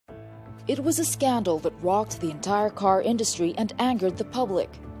It was a scandal that rocked the entire car industry and angered the public.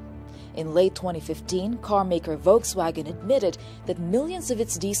 In late 2015, carmaker Volkswagen admitted that millions of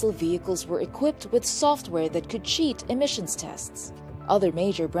its diesel vehicles were equipped with software that could cheat emissions tests. Other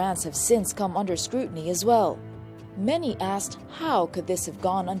major brands have since come under scrutiny as well. Many asked how could this have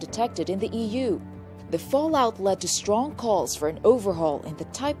gone undetected in the EU? The fallout led to strong calls for an overhaul in the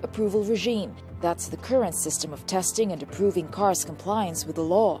type approval regime. That's the current system of testing and approving cars' compliance with the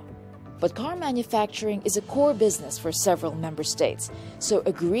law. But car manufacturing is a core business for several member states, so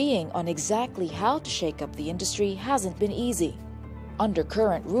agreeing on exactly how to shake up the industry hasn't been easy. Under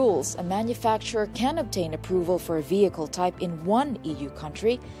current rules, a manufacturer can obtain approval for a vehicle type in one EU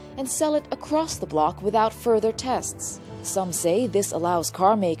country and sell it across the bloc without further tests. Some say this allows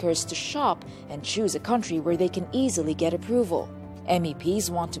car makers to shop and choose a country where they can easily get approval. MEPs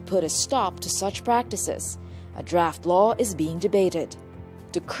want to put a stop to such practices. A draft law is being debated.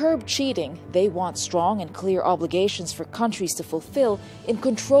 To curb cheating, they want strong and clear obligations for countries to fulfill in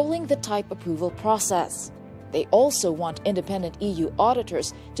controlling the type approval process. They also want independent EU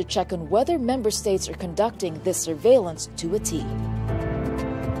auditors to check on whether member states are conducting this surveillance to a T.